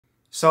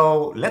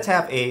So let's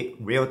have a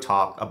real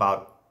talk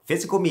about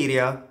physical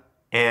media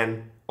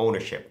and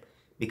ownership,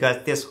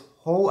 because this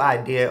whole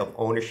idea of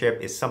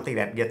ownership is something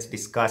that gets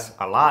discussed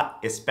a lot,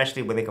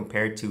 especially when they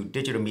compare it to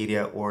digital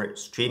media or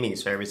streaming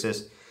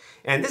services.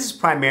 And this is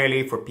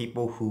primarily for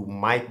people who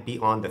might be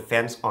on the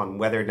fence on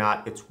whether or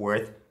not it's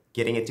worth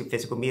getting into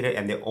physical media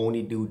and they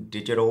only do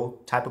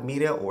digital type of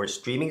media or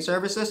streaming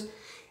services.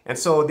 And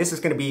so this is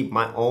going to be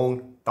my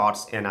own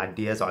thoughts and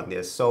ideas on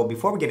this. So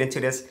before we get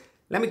into this,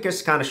 let me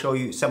just kind of show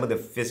you some of the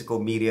physical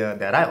media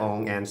that I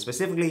own, and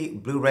specifically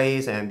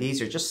Blu-rays, and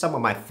these are just some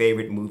of my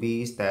favorite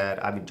movies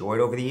that I've enjoyed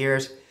over the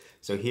years.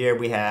 So here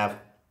we have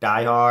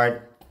Die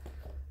Hard,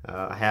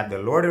 I have the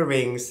Lord of the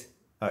Rings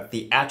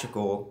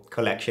theatrical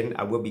collection.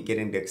 I will be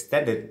getting the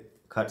extended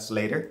cuts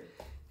later.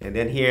 And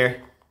then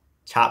here,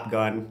 Top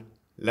Gun,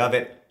 love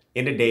it,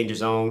 In the Danger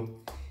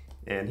Zone.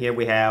 And here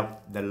we have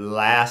The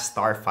Last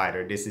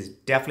Starfighter. This is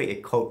definitely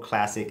a cult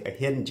classic, a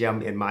hidden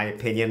gem in my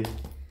opinion.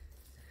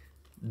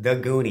 The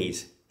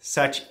Goonies,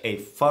 such a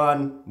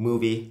fun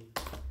movie.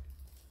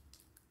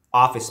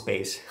 Office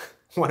Space,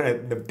 one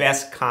of the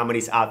best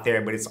comedies out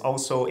there, but it's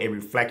also a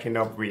reflection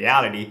of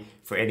reality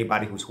for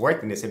anybody who's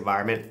worked in this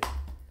environment.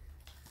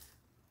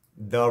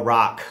 The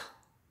Rock,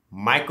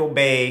 Michael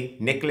Bay,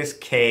 Nicolas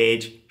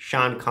Cage,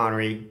 Sean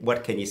Connery,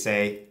 what can you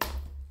say?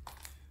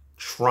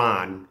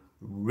 Tron,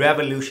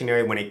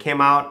 revolutionary when it came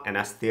out, and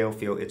I still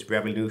feel it's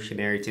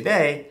revolutionary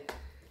today.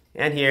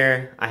 And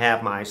here I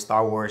have my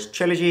Star Wars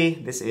trilogy.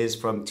 This is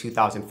from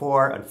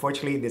 2004.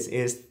 Unfortunately, this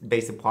is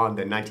based upon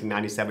the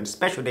 1997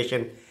 special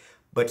edition,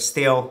 but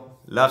still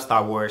love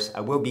Star Wars. I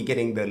will be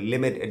getting the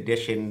limited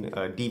edition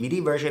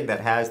DVD version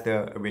that has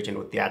the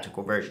original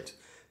theatrical versions.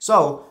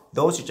 So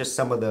those are just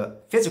some of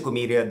the physical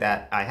media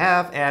that I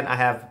have, and I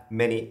have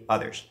many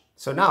others.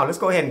 So now let's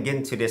go ahead and get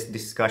into this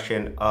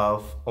discussion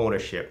of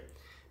ownership,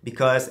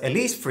 because at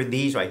least for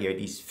these right here,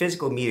 these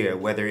physical media,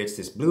 whether it's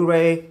this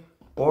Blu-ray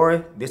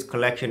or this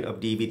collection of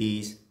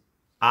DVDs,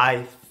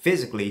 I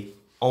physically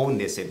own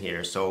this in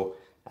here. So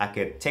I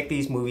could take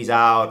these movies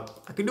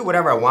out, I could do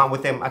whatever I want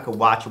with them, I could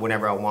watch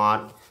whenever I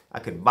want, I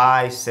could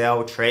buy,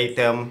 sell, trade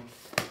them,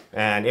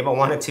 and if I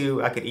wanted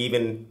to, I could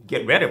even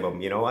get rid of them,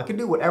 you know, I could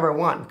do whatever I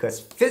want because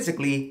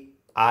physically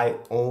I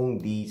own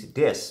these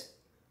discs.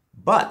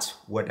 But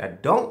what I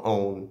don't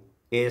own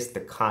is the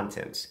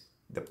contents,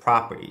 the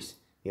properties,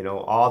 you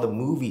know, all the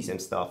movies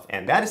and stuff.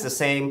 And that is the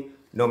same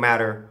no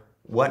matter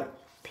what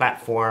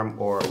platform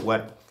or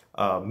what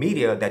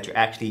media that you're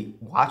actually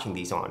watching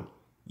these on.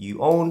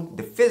 You own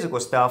the physical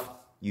stuff.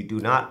 You do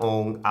not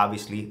own,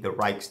 obviously, the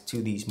rights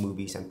to these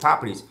movies and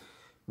properties,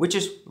 which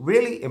is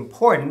really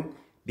important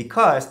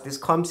because this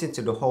comes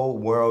into the whole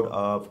world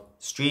of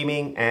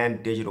streaming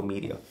and digital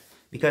media.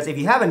 Because if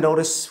you haven't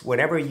noticed,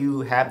 whenever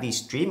you have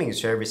these streaming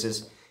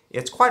services,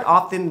 it's quite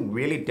often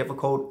really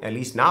difficult, at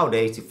least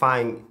nowadays, to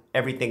find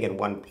everything in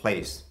one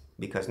place,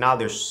 because now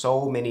there's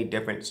so many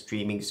different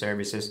streaming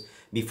services.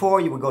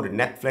 Before, you would go to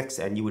Netflix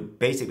and you would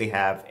basically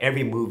have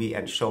every movie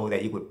and show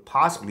that you would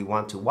possibly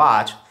want to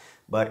watch.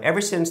 But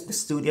ever since the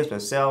studios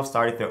themselves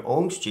started their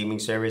own streaming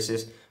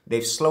services,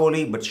 they've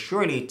slowly but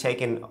surely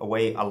taken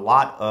away a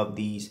lot of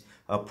these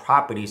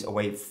properties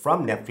away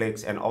from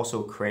Netflix and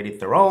also created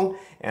their own.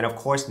 And of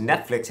course,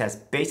 Netflix has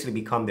basically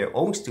become their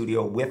own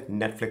studio with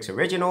Netflix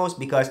originals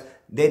because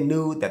they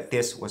knew that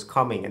this was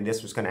coming and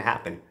this was going to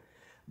happen.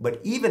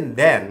 But even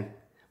then,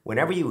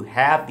 whenever you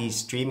have these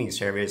streaming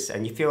services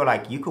and you feel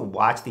like you can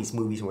watch these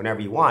movies whenever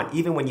you want,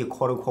 even when you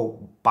quote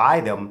unquote buy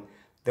them,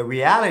 the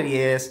reality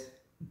is,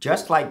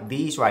 just like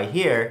these right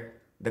here,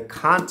 the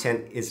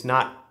content is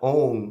not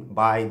owned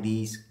by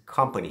these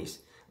companies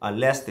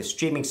unless the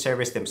streaming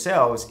service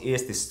themselves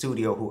is the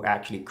studio who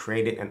actually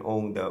created and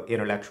owned the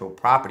intellectual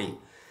property.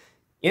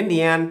 In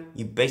the end,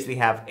 you basically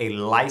have a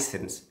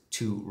license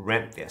to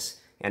rent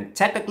this. And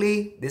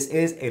technically, this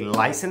is a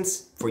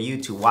license for you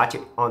to watch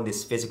it on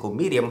this physical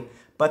medium.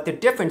 But the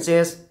difference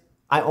is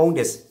I own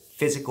this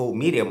physical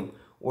medium,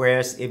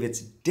 whereas if it's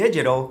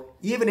digital,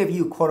 even if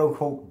you quote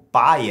unquote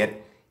buy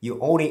it, you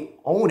only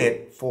own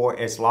it for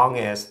as long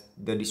as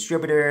the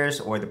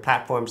distributors or the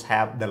platforms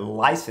have the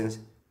license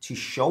to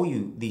show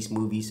you these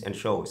movies and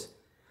shows.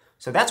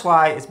 So that's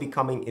why it's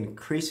becoming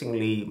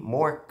increasingly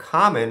more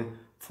common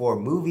for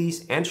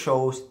movies and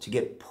shows to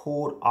get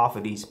pulled off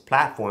of these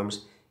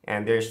platforms,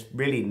 and there's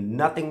really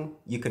nothing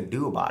you can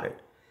do about it.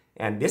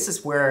 And this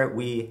is where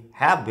we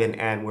have been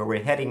and where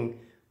we're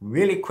heading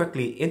really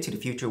quickly into the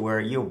future,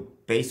 where you'll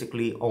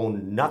basically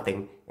own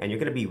nothing and you're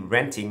going to be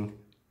renting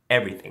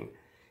everything.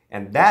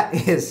 And that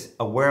is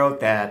a world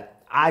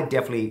that I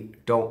definitely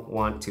don't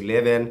want to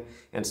live in.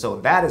 And so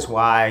that is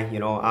why, you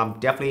know, I'm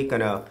definitely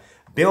going to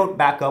build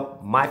back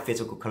up my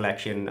physical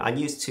collection. I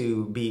used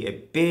to be a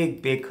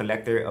big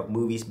collector of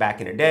movies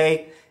back in the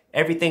day.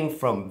 Everything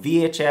from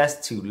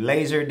VHS to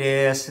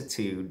Laserdisc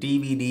to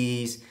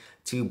DVDs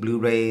to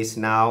Blu-rays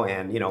now,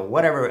 and you know,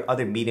 whatever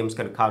other medium's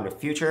gonna come in the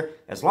future.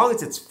 As long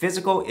as it's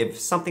physical, if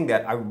something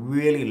that I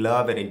really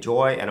love and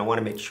enjoy and I want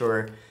to make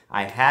sure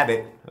I have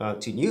it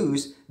to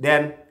use,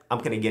 then I'm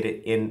gonna get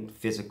it in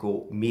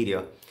physical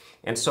media.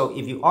 And so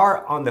if you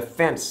are on the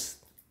fence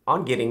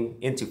on getting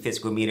into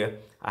physical media,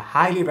 I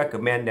highly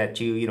recommend that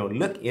you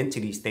look into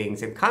these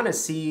things and kind of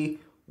see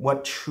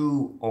what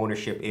true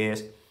ownership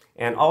is.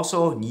 And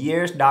also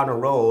years down the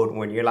road,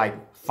 when you're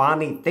like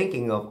fondly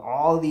thinking of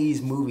all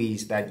these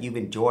movies that you've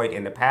enjoyed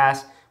in the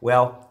past,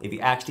 well, if you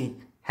actually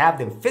have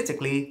them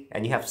physically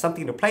and you have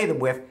something to play them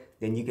with,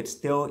 then you could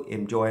still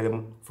enjoy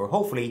them for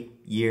hopefully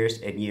years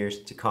and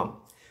years to come.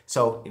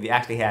 So if you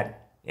actually had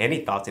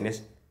any thoughts on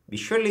this, be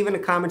sure to leave in the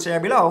comments area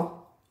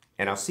below,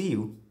 and I'll see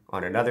you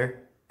on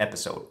another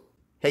episode.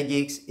 Hey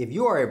geeks, if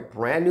you are a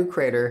brand new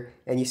creator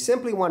and you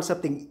simply want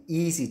something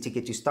easy to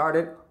get you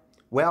started,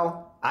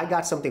 well, I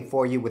got something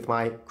for you with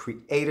my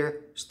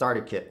Creator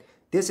Starter Kit.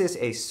 This is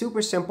a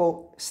super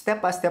simple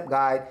step-by-step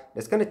guide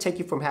that's going to take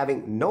you from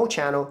having no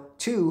channel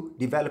to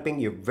developing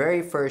your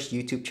very first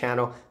YouTube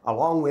channel,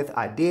 along with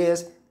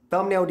ideas,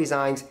 thumbnail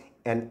designs,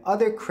 and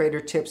other creator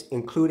tips,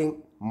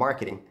 including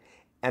marketing.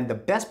 And the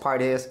best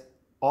part is,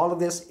 all of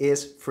this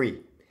is free.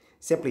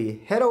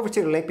 Simply head over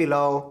to the link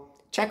below,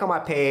 check out my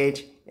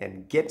page,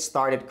 and get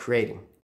started creating.